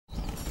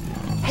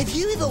Have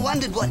you ever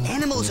wondered what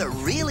animals are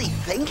really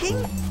thinking?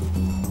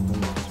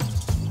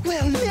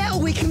 Well, now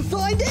we can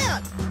find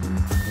out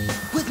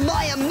with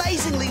my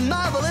amazingly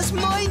marvelous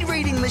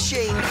mind-reading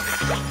machine.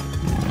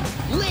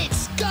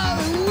 Let's go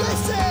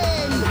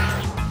listen!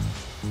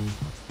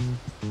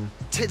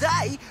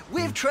 Today,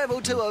 we've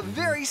travelled to a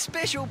very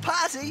special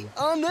party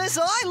on this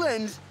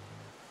island.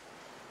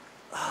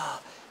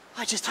 Oh,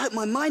 I just hope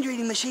my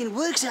mind-reading machine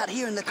works out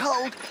here in the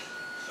cold.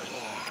 Yeah,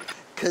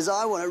 because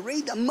I want to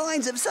read the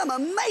minds of some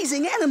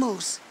amazing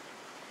animals.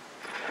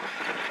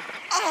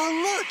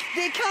 Oh, look,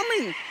 they're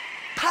coming.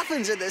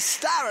 Puffins are the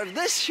star of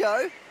this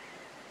show.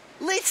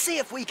 Let's see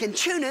if we can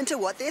tune into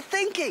what they're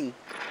thinking.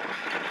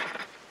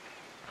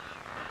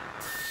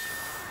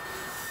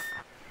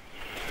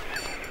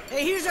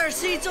 Hey, here's our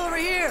seats over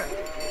here.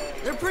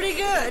 They're pretty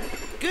good.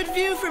 Good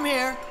view from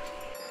here.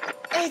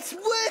 It's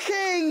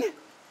working!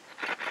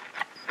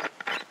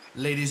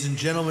 Ladies and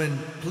gentlemen,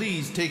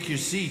 please take your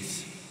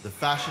seats. The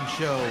fashion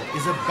show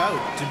is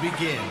about to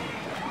begin.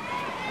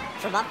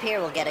 From up here,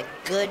 we'll get a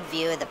good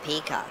view of the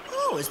peacock.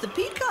 Oh, is the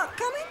peacock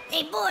coming?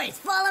 Hey, boys,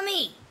 follow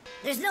me.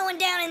 There's no one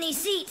down in these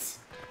seats.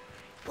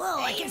 Whoa,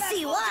 Hey, I can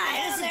see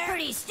why. This is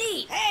pretty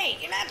steep. Hey,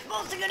 you're not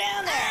supposed to go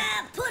down there.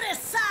 Ah, put a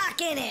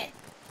sock in it.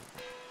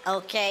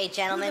 Okay,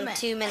 gentlemen,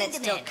 Who's the man? 2 minutes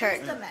I'm the till man. curtain.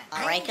 Who's the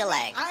man? Break a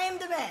leg. I am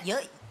the man.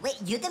 Wait,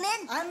 you the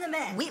man? I'm the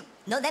man.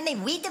 No, that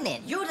means we the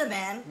man. You're the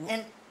man,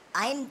 and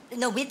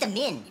we're the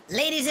men.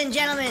 Ladies and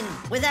gentlemen,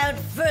 without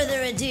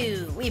further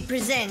ado, we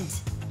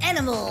present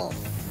Animal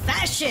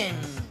Fashion.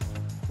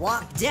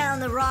 Walk down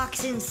the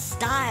rocks in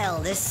style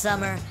this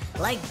summer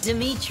like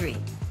Dimitri,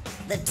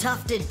 the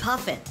tufted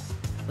puffin.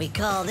 We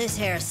call this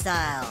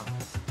hairstyle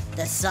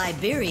the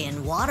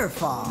Siberian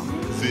waterfall.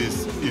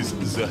 This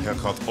is the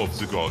haircut of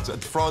the gods.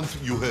 At front,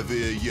 you have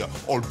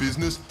all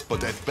business,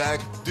 but at back,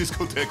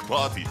 discotheque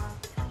party.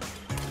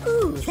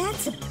 Ooh,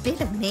 that's a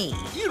bit of me.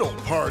 You don't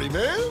party,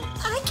 man.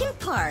 I can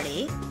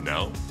party.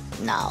 No.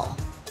 No.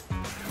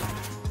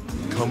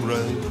 Come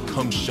rain,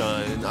 come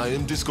shine, I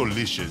am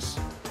discolicious.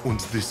 And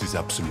this is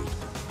absolute.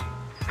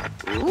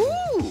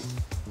 Ooh,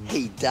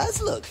 he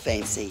does look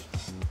fancy.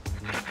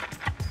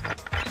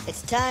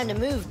 It's time to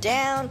move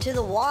down to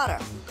the water,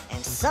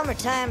 and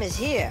summertime is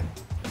here.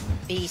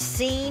 Be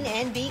seen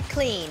and be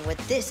clean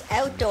with this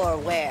outdoor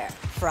wear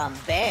from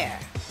Bear.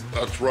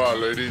 That's right,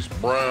 ladies.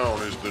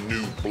 Brown is the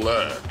new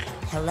black.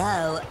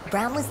 Hello,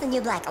 brown was the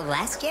new black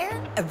last year?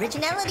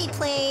 Originality,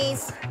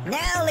 please.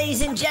 Now,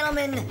 ladies and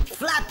gentlemen,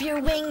 flap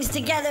your wings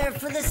together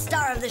for the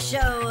star of the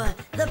show,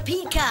 the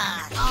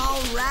peacock.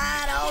 All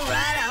right, all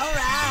right, all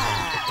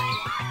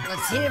right.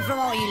 Let's hear from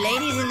all you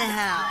ladies in the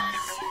house.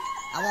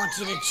 I want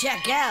you to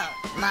check out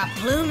my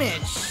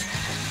plumage.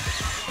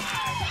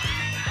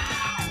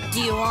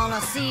 Do you want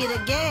to see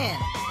it again?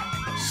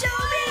 Show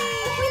me!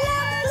 We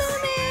love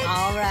plumage!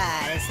 All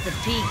right, it's the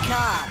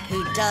peacock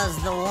who does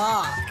the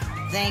walk.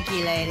 Thank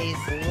you, ladies.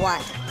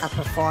 What a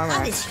performer.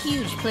 Oh, this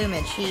huge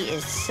plumage. He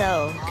is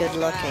so good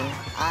looking.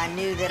 I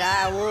knew that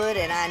I would,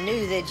 and I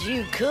knew that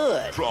you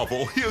could.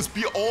 Bravo, he is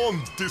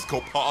beyond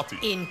disco party.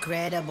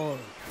 Incredible.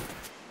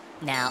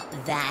 Now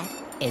that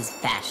is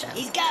fashion.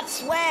 He's got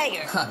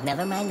swagger. Oh,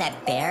 never mind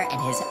that bear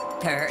and his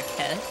fur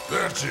coat.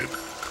 That's it.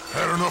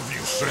 Had enough of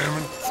you,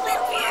 salmon.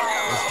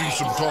 Let's do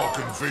some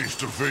talking face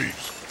to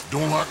face.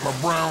 Don't like my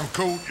brown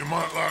coat, you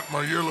might like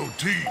my yellow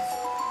teeth.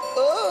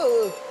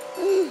 Oh,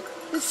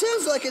 it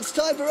sounds like it's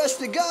time for us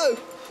to go.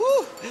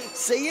 Whew.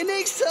 See you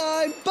next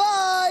time.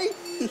 Bye.